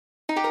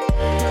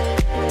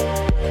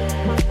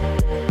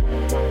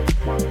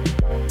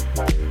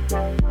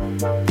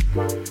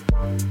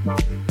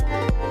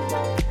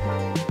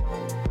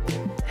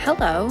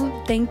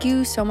Hello, thank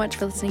you so much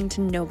for listening to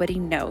Nobody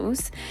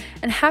Knows,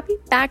 and happy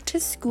back to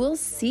school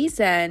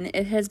season.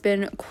 It has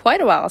been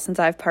quite a while since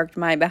I've parked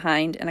my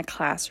behind in a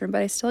classroom,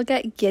 but I still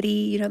get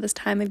giddy, this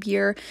time of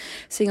year,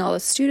 seeing all the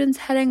students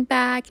heading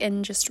back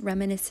and just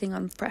reminiscing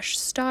on fresh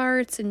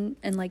starts and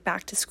like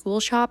back to school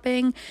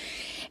shopping.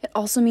 It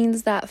also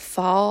means that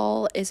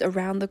fall is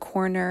around the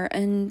corner,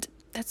 and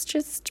that's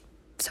just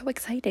so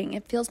exciting.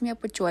 It fills me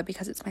up with joy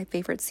because it's my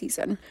favorite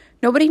season.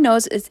 Nobody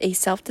Knows is a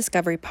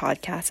self-discovery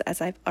podcast, as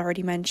I've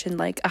already mentioned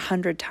like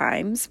 100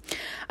 times.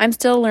 I'm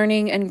still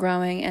learning and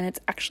growing, and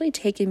it's actually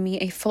taken me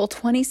a full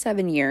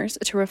 27 years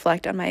to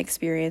reflect on my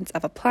experience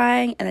of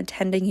applying and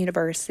attending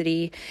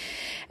university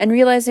and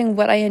realizing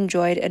what I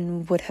enjoyed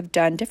and would have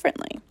done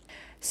differently.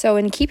 So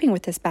in keeping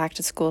with this back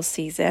to school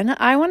season,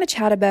 I want to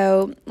chat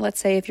about, let's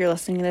say if you're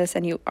listening to this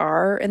and you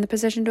are in the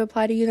position to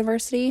apply to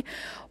university,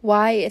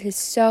 why it is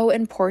so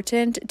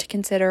important to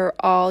consider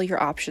all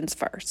your options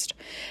first.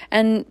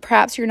 And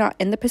perhaps you're not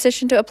in the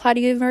position to apply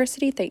to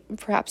university,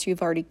 perhaps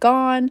you've already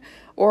gone,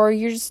 or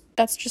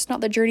that's just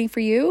not the journey for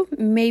you.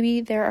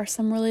 Maybe there are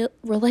some really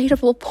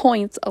relatable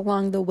points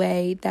along the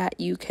way that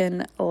you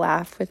can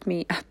laugh with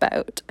me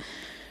about.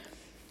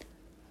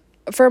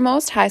 For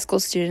most high school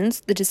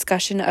students, the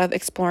discussion of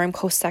exploring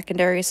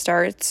post-secondary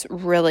starts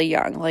really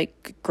young,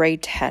 like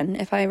grade 10,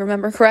 if I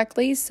remember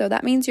correctly. So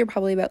that means you're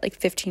probably about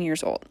 15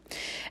 years old.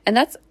 And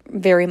that's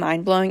very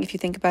mind-blowing if you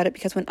think about it,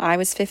 because when I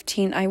was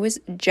 15, I was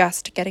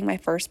just getting my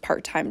first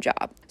part-time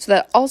job. So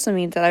that also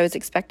means that I was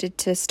expected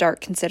to start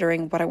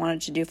considering what I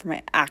wanted to do for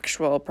my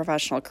actual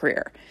professional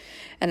career.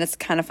 And it's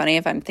kind of funny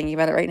if I'm thinking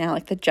about it right now,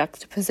 like the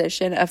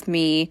juxtaposition of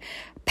me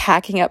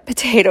packing up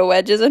potato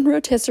wedges and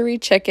rotisserie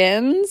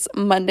chickens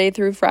Monday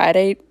through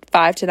Friday,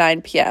 5 to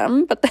 9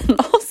 p.m., but then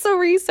also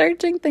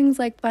researching things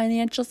like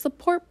financial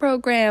support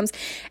programs,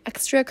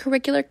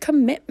 extracurricular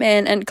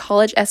commitment, and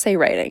college essay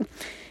writing.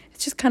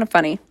 It's just kind of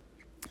funny.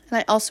 And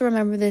I also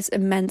remember this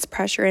immense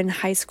pressure in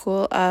high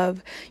school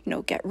of,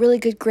 get really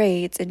good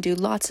grades and do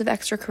lots of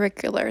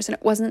extracurriculars. And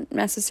it wasn't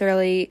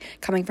necessarily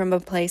coming from a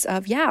place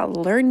of,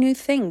 learn new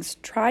things,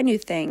 try new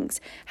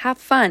things, have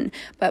fun,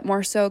 but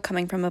more so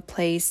coming from a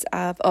place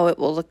of, it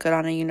will look good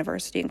on a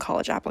university and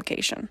college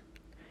application.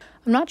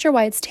 I'm not sure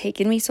why it's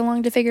taken me so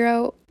long to figure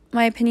out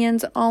my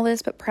opinions on all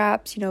this, but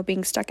perhaps,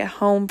 being stuck at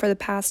home for the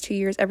past 2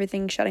 years,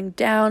 everything shutting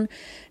down,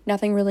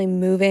 nothing really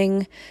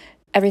moving,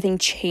 everything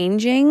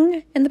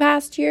changing in the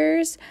past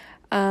years.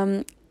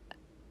 And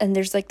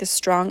there's this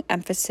strong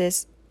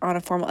emphasis on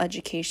a formal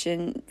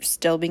education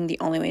still being the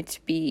only way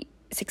to be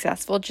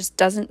successful. It just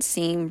doesn't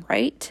seem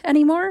right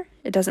anymore.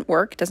 It doesn't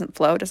work, doesn't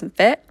flow, doesn't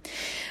fit.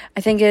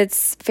 I think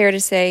it's fair to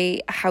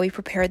say how we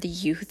prepare the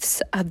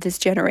youths of this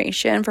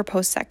generation for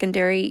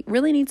post-secondary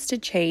really needs to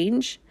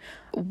change.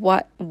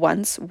 What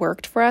once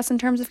worked for us in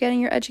terms of getting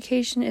your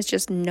education is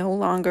just no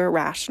longer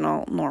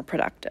rational nor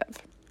productive.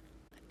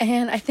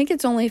 And I think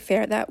it's only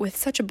fair that with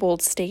such a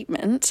bold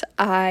statement,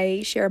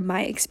 I share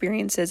my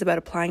experiences about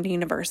applying to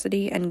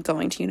university and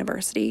going to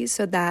university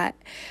so that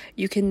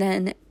you can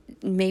then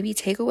maybe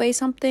take away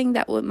something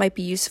that might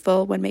be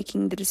useful when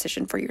making the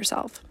decision for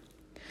yourself.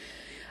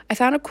 I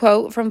found a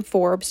quote from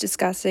Forbes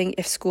discussing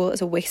if school is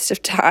a waste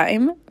of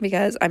time,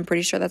 because I'm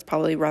pretty sure that's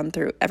probably run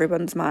through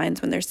everyone's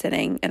minds when they're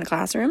sitting in a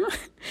classroom.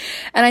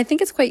 And I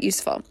think it's quite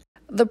useful.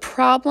 The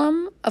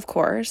problem, of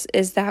course,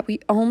 is that we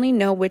only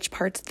know which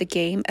parts of the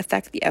game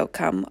affect the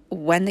outcome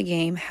when the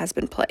game has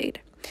been played.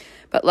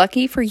 But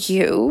lucky for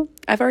you,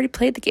 I've already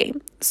played the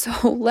game.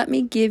 So let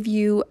me give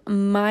you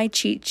my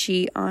cheat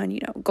sheet on,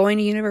 going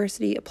to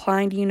university,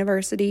 applying to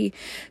university,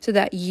 so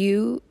that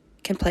you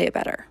can play it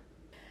better.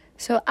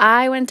 So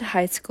I went to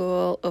high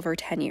school over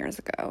 10 years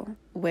ago,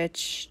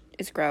 which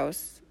is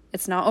gross.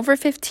 It's not over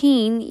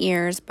 15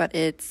 years, but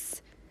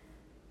it's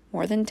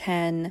more than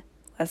 10,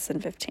 less than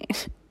 15.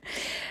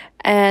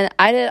 And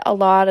I did a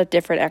lot of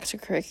different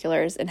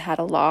extracurriculars and had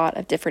a lot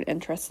of different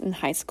interests in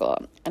high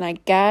school. And I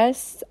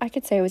guess I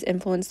could say I was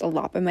influenced a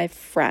lot by my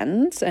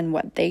friends and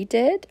what they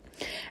did.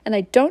 And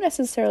I don't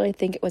necessarily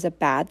think it was a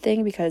bad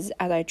thing, because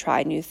as I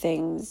tried new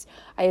things,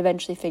 I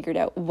eventually figured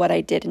out what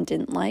I did and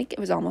didn't like. It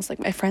was almost like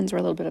my friends were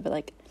a little bit of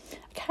a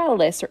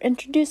catalyst or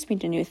introduced me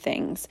to new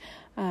things.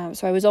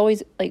 So I was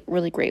always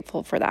really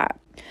grateful for that.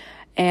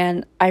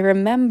 And I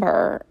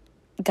remember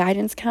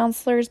guidance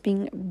counselors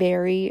being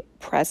very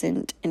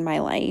present in my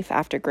life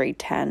after grade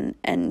 10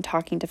 and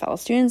talking to fellow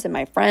students and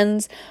my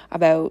friends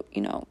about,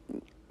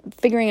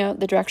 figuring out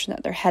the direction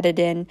that they're headed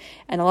in.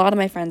 And a lot of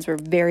my friends were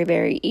very,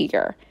 very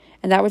eager.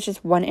 And that was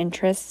just one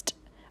interest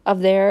of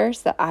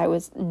theirs that I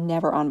was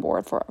never on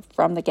board for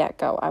from the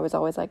get-go. I was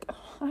always like,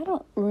 I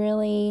don't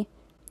really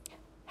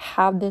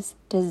have this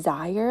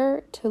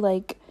desire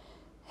to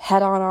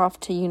head on off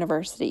to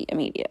university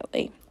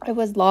immediately. I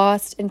was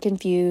lost and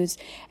confused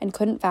and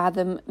couldn't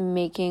fathom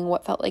making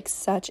what felt like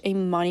such a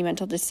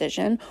monumental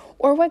decision,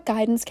 or what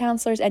guidance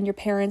counselors and your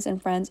parents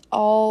and friends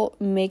all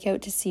make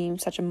out to seem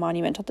such a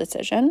monumental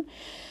decision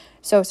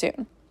so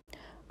soon.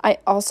 I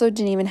also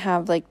didn't even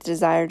have the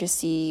desire to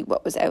see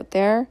what was out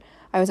there.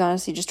 I was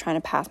honestly just trying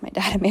to pass my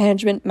data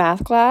management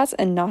math class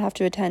and not have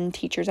to attend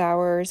teacher's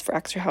hours for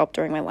extra help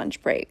during my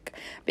lunch break.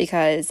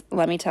 Because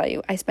let me tell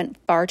you, I spent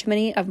far too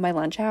many of my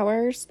lunch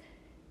hours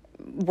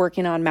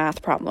working on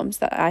math problems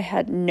that I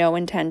had no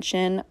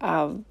intention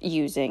of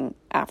using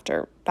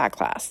after that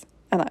class.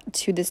 And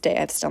to this day,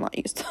 I've still not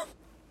used them.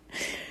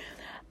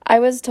 I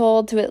was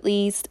told to at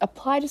least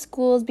apply to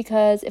schools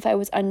because if I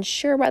was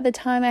unsure by the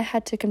time I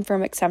had to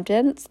confirm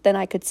acceptance, then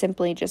I could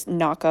simply just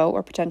not go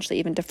or potentially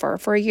even defer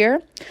for a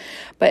year.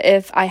 But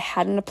if I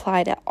hadn't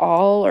applied at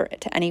all or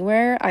to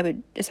anywhere, I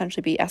would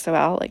essentially be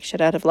SOL, like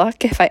shit out of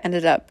luck, if I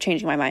ended up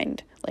changing my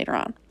mind later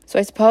on. So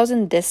I suppose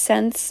in this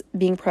sense,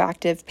 being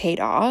proactive paid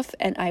off,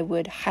 and I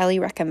would highly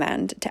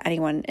recommend to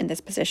anyone in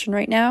this position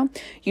right now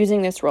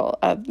using this role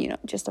of,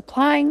 just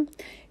applying,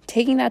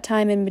 taking that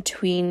time in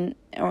between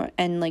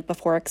and like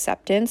before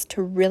acceptance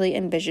to really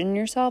envision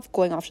yourself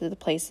going off to the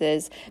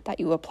places that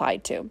you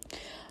applied to.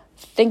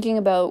 Thinking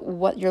about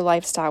what your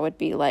lifestyle would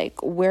be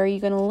like. Where are you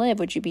going to live?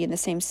 Would you be in the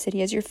same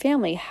city as your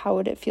family? How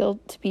would it feel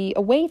to be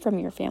away from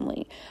your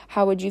family?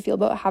 How would you feel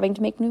about having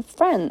to make new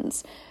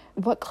friends?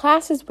 What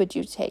classes would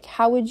you take?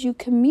 How would you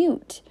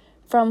commute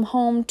from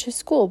home to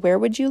school? Where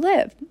would you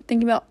live?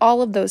 Thinking about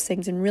all of those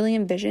things and really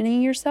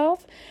envisioning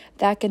yourself,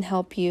 that can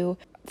help you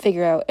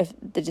figure out if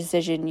the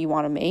decision you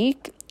want to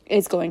make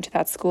is going to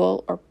that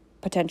school or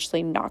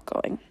potentially not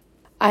going.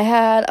 I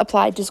had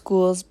applied to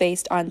schools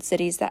based on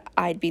cities that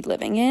I'd be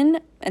living in,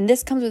 and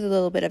this comes with a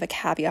little bit of a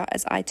caveat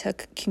as I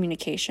took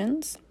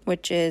communications,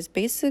 which is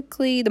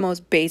basically the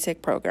most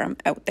basic program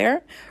out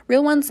there.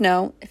 Real ones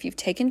know, if you've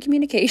taken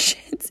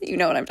communications, you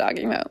know what I'm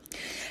talking about.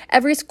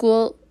 Every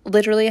school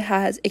literally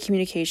has a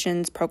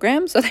communications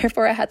program, so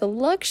therefore I had the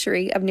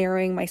luxury of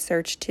narrowing my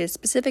search to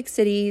specific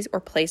cities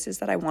or places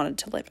that I wanted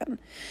to live in.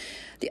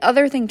 The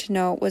other thing to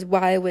note was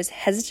why I was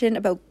hesitant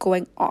about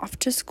going off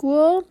to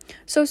school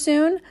so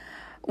soon.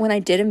 When I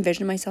did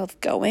envision myself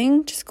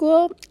going to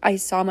school, I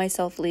saw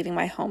myself leaving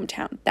my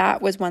hometown.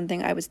 That was one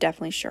thing I was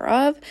definitely sure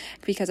of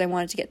because I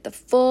wanted to get the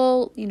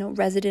full,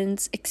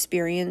 residence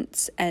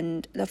experience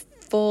and the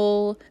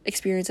full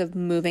experience of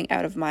moving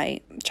out of my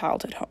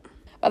childhood home.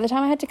 By the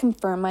time I had to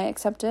confirm my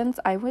acceptance,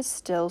 I was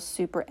still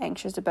super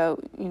anxious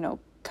about,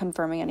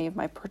 confirming any of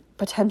my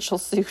potential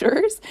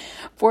suitors.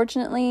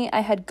 Fortunately,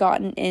 I had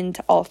gotten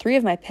into all three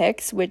of my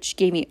picks, which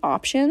gave me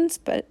options,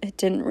 but it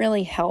didn't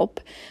really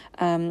help.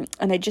 And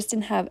I just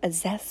didn't have a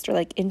zest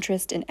or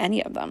interest in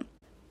any of them.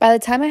 By the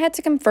time I had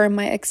to confirm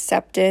my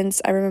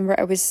acceptance, I remember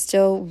I was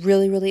still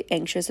really, really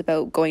anxious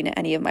about going to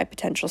any of my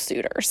potential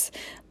suitors.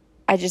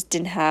 I just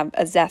didn't have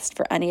a zest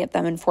for any of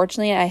them.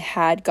 Unfortunately, I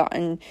had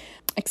gotten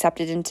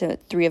accepted into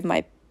three of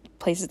my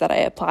places that I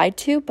applied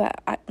to,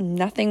 but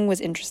nothing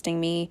was interesting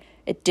me.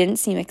 It didn't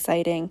seem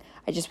exciting.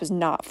 I just was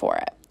not for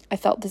it. I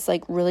felt this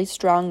really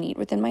strong need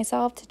within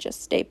myself to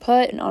just stay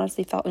put, and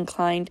honestly felt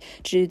inclined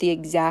to do the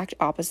exact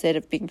opposite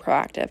of being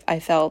proactive.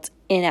 I felt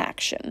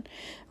inaction,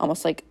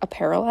 almost like a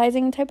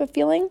paralyzing type of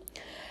feeling.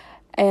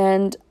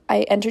 And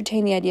I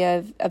entertained the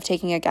idea of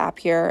taking a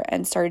gap year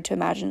and started to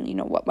imagine,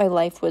 what my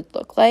life would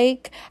look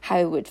like, how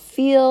I would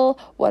feel,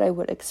 what I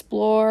would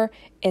explore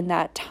in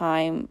that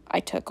time I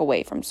took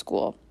away from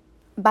school.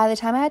 By the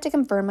time I had to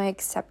confirm my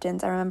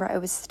acceptance, I remember I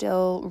was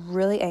still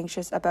really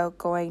anxious about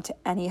going to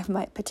any of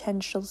my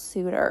potential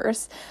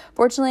suitors.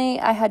 Fortunately,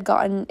 I had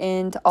gotten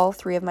into all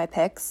three of my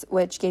picks,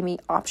 which gave me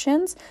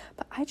options,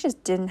 but I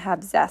just didn't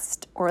have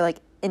zest or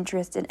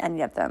interest in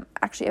any of them.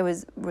 Actually, I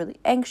was really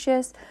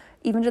anxious,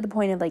 even to the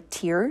point of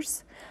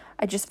tears.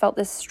 I just felt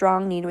this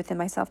strong need within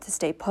myself to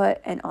stay put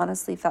and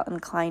honestly felt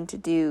inclined to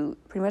do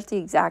pretty much the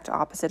exact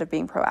opposite of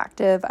being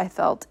proactive. I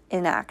felt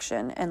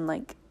inaction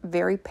and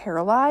very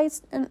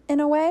paralyzed in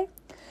a way.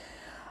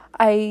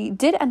 I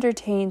did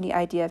entertain the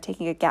idea of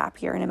taking a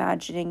gap year and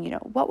imagining,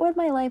 what would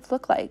my life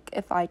look like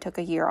if I took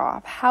a year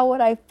off? How would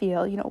I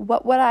feel?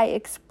 What would I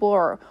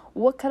explore?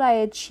 What could I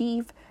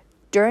achieve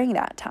during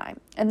that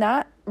time? And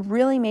that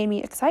really made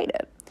me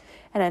excited.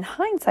 And in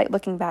hindsight,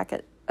 looking back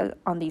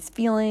on these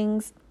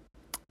feelings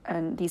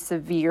and these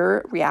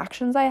severe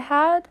reactions I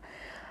had,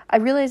 I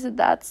realized that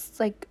that's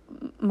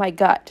my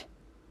gut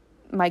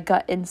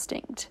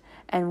instinct.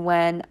 And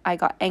when I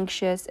got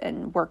anxious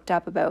and worked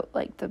up about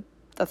the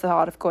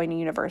thought of going to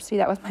university,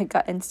 that was my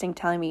gut instinct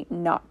telling me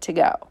not to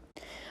go.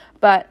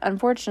 But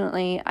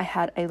unfortunately, I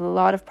had a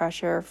lot of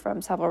pressure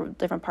from several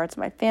different parts of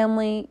my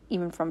family,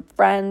 even from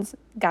friends,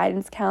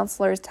 guidance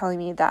counselors telling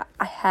me that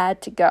I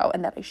had to go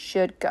and that I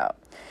should go.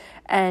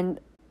 And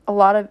a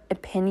lot of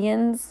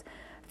opinions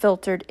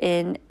filtered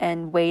in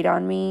and weighed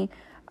on me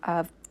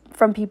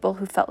from people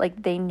who felt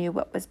like they knew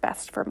what was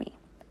best for me.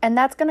 And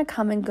that's going to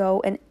come and go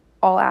in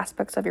all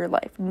aspects of your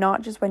life,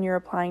 not just when you're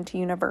applying to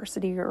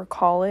university or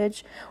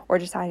college or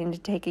deciding to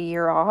take a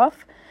year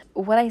off.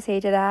 What I say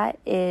to that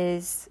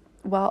is,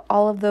 while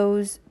all of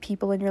those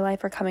people in your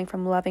life are coming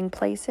from loving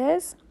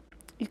places,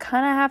 you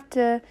kind of have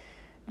to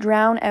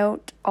drown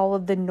out all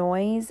of the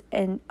noise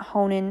and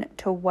hone in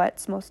to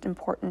what's most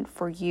important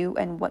for you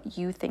and what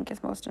you think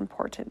is most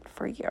important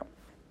for you.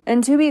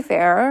 And to be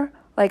fair,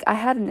 Like, I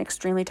had an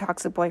extremely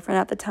toxic boyfriend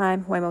at the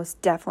time who I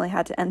most definitely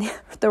had to end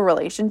the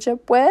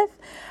relationship with.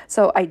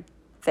 So I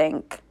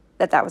think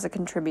that was a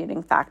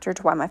contributing factor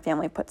to why my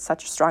family put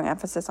such a strong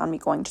emphasis on me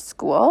going to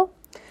school.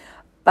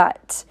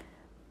 But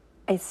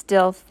I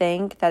still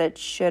think that I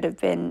should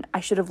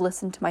have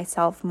listened to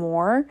myself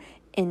more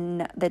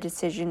in the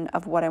decision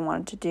of what I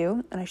wanted to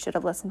do, and I should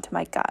have listened to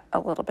my gut a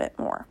little bit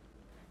more.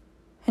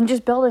 And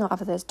just building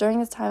off of this, during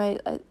this time,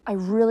 I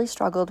really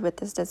struggled with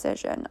this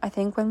decision. I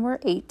think when we're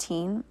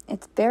 18,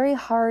 it's very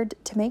hard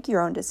to make your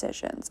own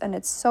decisions, and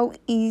it's so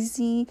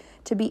easy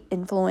to be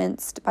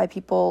influenced by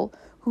people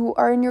who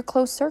are in your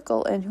close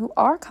circle and who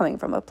are coming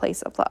from a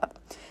place of love.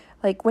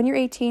 Like, when you're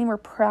 18, we're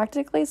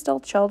practically still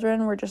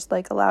children. We're just,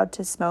 like, allowed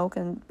to smoke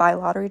and buy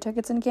lottery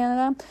tickets in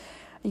Canada.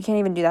 You can't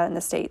even do that in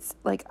the States.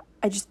 Like,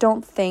 I just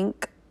don't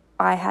think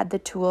I had the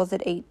tools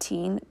at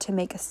 18 to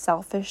make a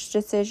selfish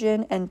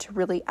decision and to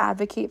really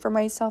advocate for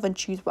myself and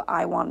choose what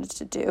I wanted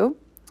to do.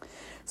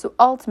 So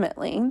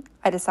ultimately,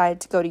 I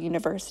decided to go to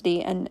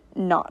university and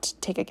not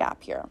take a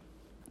gap year.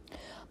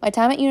 My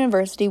time at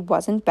university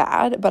wasn't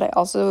bad, but I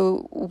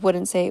also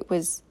wouldn't say it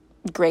was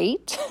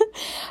great.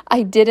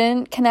 I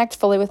didn't connect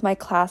fully with my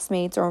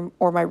classmates or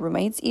my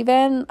roommates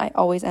even. I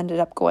always ended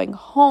up going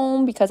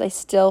home because I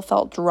still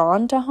felt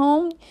drawn to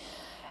home.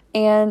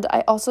 And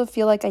I also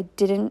feel like I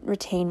didn't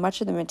retain much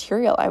of the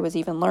material I was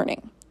even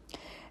learning.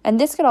 And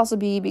this could also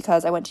be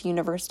because I went to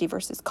university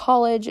versus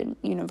college, and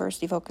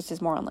university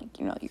focuses more on, like,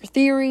 your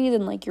theories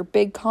and, like, your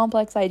big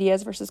complex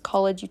ideas, versus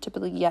college, you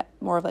typically get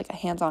more of, like, a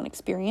hands-on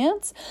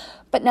experience.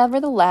 But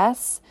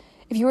nevertheless,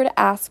 if you were to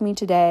ask me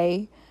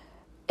today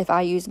if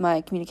I use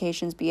my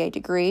communications BA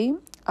degree,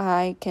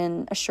 I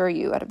can assure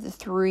you out of the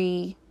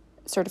 3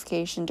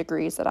 certification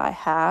degrees that I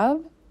have,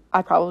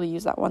 I probably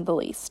use that one the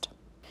least.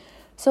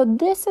 So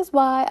this is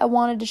why I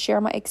wanted to share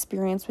my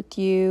experience with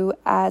you,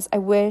 as I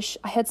wish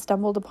I had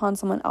stumbled upon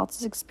someone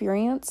else's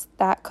experience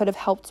that could have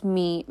helped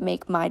me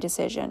make my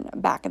decision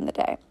back in the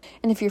day.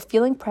 And if you're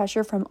feeling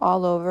pressure from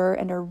all over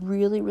and are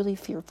really, really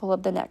fearful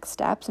of the next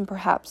steps and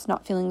perhaps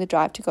not feeling the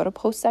drive to go to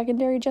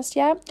post-secondary just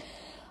yet,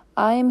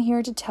 I am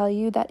here to tell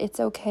you that it's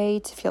okay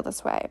to feel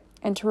this way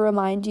and to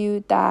remind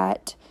you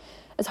that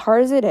as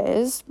hard as it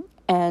is,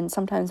 and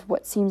sometimes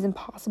what seems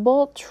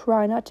impossible,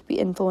 try not to be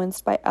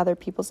influenced by other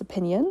people's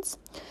opinions,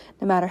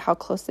 no matter how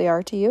close they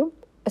are to you,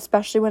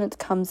 especially when it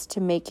comes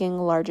to making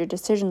larger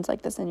decisions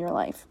like this in your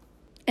life.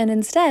 And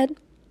instead,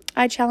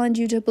 I challenge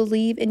you to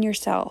believe in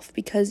yourself,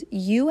 because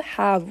you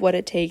have what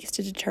it takes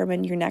to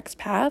determine your next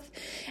path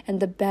and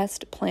the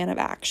best plan of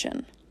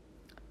action.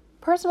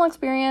 Personal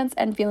experience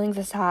and feelings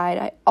aside,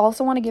 I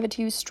also want to give it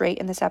to you straight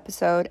in this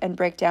episode and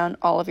break down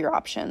all of your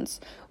options,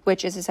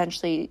 which is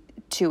essentially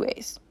 2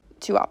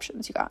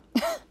 options you got.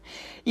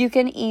 You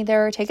can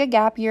either take a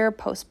gap year,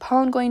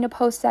 postpone going to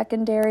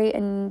post-secondary,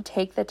 and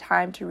take the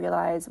time to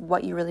realize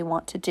what you really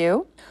want to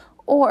do.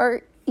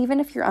 Or even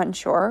if you're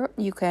unsure,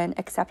 you can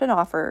accept an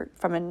offer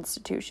from an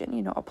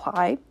institution,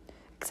 apply,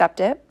 accept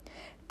it,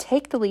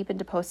 take the leap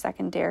into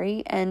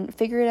post-secondary, and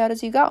figure it out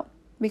as you go.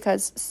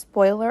 Because,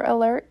 spoiler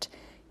alert,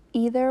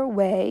 either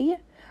way,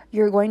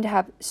 you're going to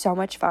have so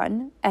much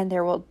fun, and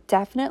there will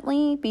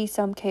definitely be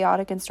some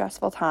chaotic and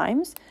stressful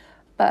times.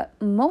 But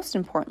most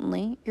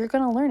importantly, you're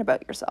going to learn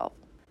about yourself.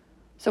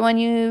 So when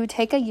you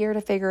take a year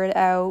to figure it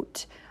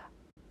out,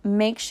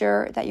 make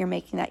sure that you're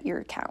making that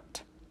year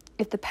count.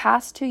 If the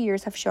past 2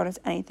 years have shown us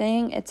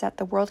anything, it's that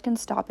the world can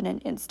stop in an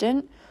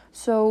instant.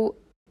 So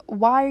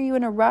why are you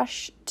in a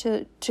rush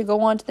to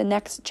go on to the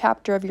next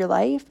chapter of your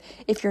life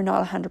if you're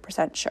not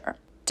 100% sure?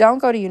 Don't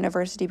go to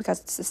university because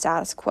it's the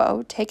status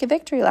quo. Take a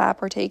victory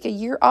lap or take a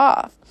year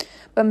off.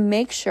 But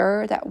make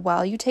sure that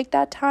while you take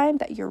that time,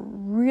 that you're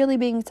really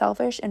being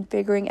selfish and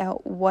figuring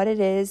out what it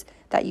is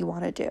that you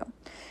want to do.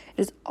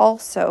 It is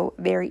also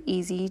very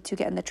easy to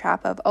get in the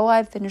trap of,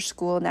 I've finished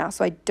school now,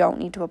 so I don't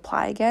need to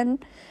apply again.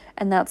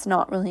 And that's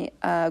not really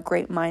a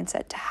great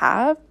mindset to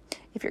have.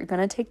 If you're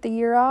going to take the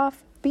year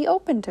off, be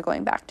open to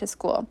going back to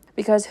school,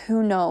 because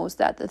who knows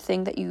that the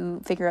thing that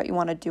you figure out you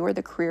want to do or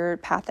the career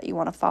path that you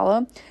want to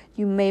follow,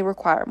 you may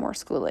require more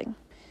schooling.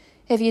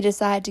 If you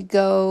decide to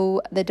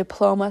go the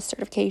diploma,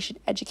 certification,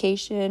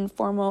 education,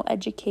 formal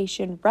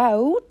education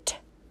route,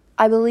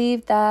 I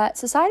believe that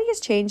society is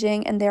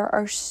changing and there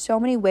are so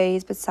many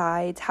ways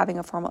besides having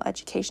a formal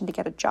education to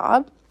get a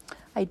job.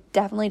 I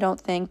definitely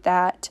don't think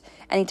that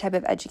any type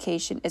of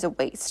education is a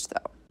waste,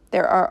 though.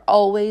 There are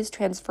always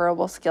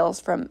transferable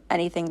skills from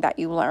anything that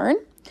you learn.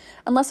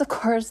 Unless, of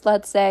course,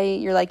 let's say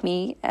you're like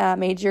me,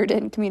 majored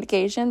in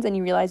communications, and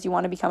you realize you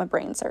want to become a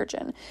brain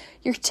surgeon.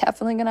 You're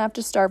definitely going to have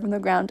to start from the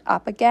ground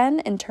up again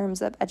in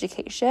terms of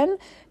education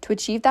to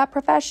achieve that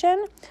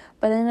profession.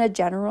 But in a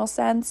general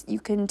sense, you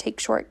can take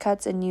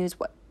shortcuts and use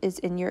what is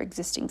in your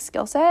existing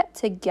skill set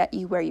to get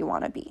you where you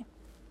want to be.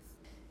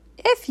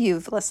 If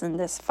you've listened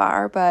this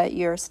far, but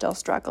you're still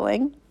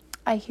struggling,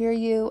 I hear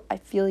you, I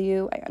feel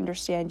you, I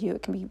understand you.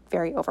 It can be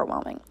very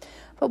overwhelming.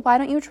 But why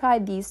don't you try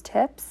these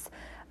tips?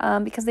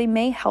 Because they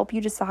may help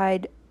you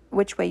decide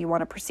which way you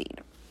want to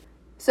proceed.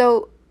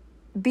 So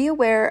be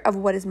aware of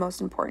what is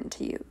most important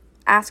to you.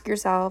 ask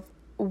yourself,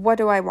 what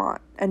do I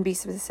want? And be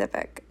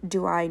specific.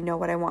 Do I know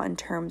what I want in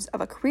terms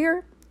of a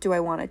career? Do I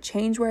want to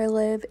change where I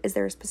live? Is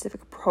there a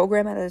specific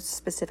program at a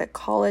specific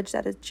college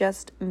that it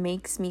just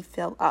makes me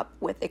fill up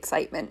with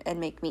excitement and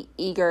make me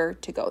eager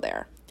to go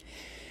there?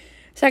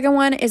 Second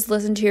one is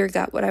listen to your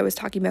gut, what I was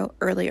talking about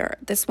earlier.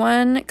 This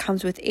one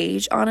comes with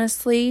age,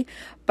 honestly,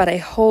 but I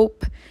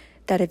hope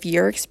that if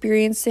you're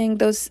experiencing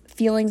those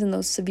feelings and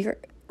those severe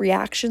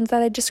reactions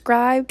that I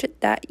described,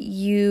 that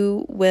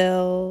you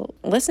will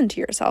listen to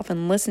yourself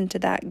and listen to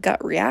that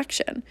gut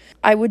reaction.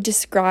 I would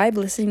describe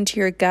listening to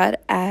your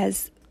gut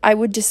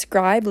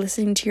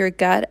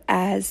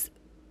as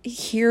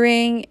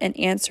hearing and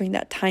answering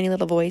that tiny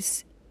little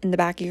voice in the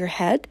back of your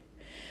head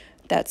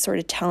that's sort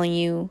of telling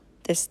you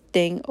this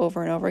thing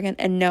over and over again.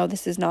 And no,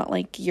 this is not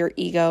like your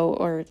ego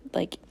or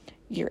like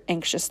your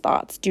anxious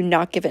thoughts. Do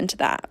not give in to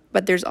that.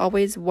 But there's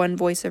always one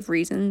voice of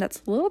reason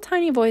that's a little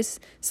tiny voice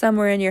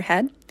somewhere in your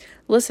head.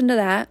 Listen to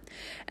that.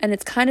 And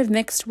it's kind of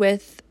mixed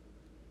with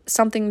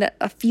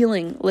a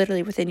feeling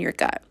literally within your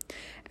gut.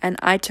 And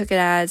I took it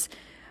as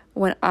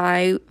when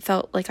I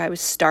felt like I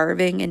was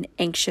starving and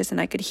anxious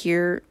and I could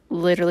hear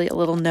literally a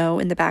little no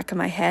in the back of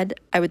my head,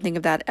 I would think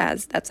of that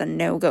as that's a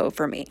no-go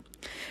for me.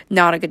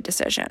 Not a good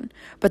decision.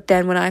 But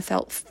then when I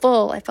felt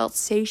full, I felt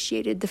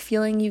satiated, the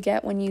feeling you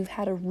get when you've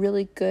had a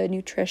really good,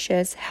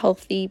 nutritious,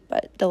 healthy,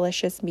 but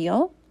delicious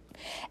meal,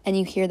 and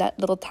you hear that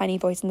little tiny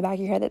voice in the back of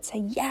your head that say,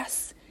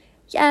 yes,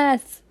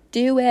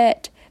 do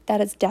it.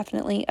 That is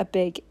definitely a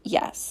big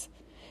yes.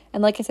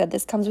 And like I said,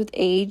 this comes with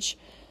age,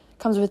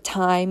 comes with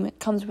time,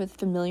 comes with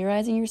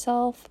familiarizing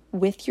yourself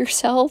with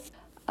yourself,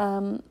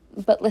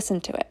 but listen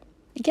to it.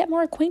 Get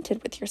more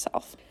acquainted with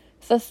yourself.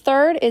 The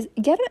third is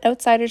get an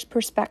outsider's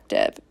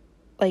perspective,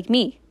 like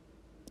me,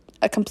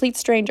 a complete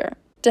stranger,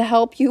 to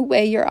help you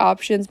weigh your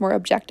options more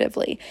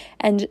objectively.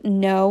 And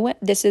no,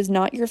 this is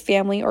not your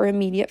family or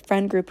immediate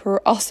friend group who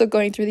are also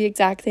going through the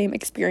exact same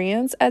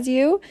experience as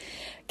you.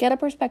 Get a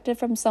perspective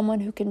from someone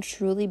who can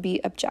truly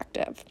be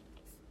objective.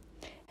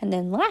 And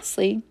then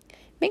lastly,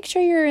 make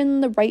sure you're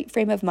in the right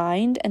frame of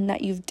mind and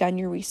that you've done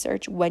your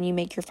research when you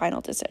make your final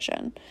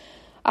decision.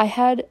 I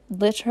had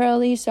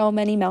literally so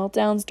many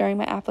meltdowns during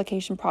my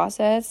application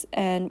process,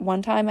 and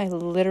one time I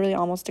literally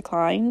almost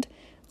declined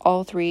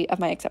all 3 of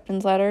my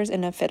acceptance letters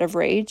in a fit of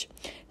rage,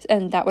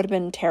 and that would have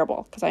been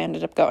terrible because I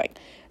ended up going.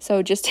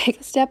 So just take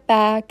a step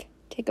back,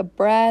 take a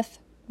breath,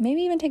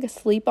 maybe even take a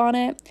sleep on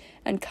it,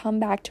 and come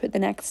back to it the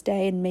next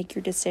day and make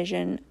your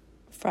decision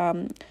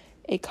from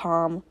a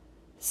calm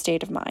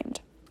state of mind.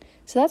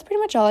 So that's pretty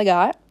much all I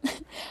got.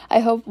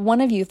 I hope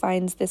one of you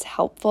finds this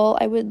helpful.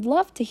 I would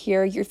love to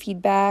hear your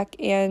feedback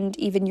and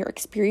even your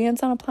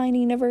experience on applying to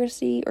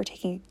university or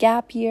taking a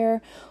gap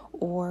year,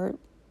 or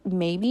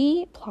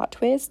maybe, plot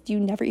twist, you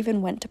never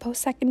even went to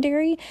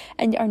post-secondary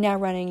and are now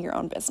running your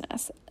own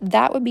business.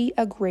 That would be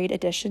a great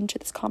addition to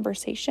this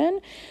conversation.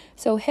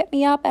 So hit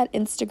me up at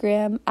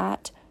Instagram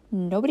at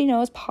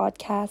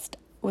nobodyknowspodcast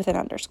with an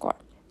 _.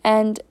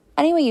 And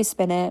any way you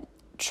spin it,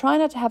 try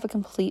not to have a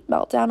complete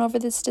meltdown over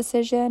this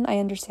decision. I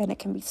understand it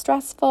can be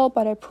stressful,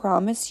 but I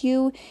promise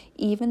you,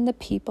 even the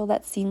people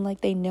that seem like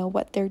they know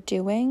what they're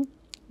doing,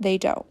 they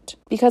don't.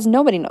 Because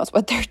nobody knows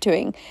what they're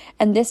doing.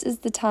 And this is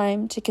the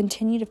time to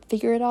continue to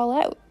figure it all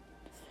out.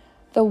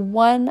 The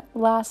one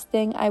last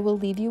thing I will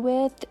leave you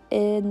with,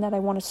 and that I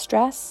want to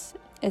stress,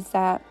 is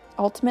that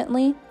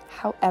ultimately,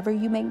 however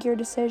you make your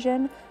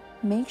decision,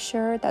 make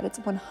sure that it's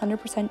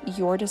 100%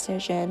 your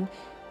decision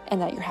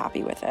and that you're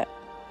happy with it.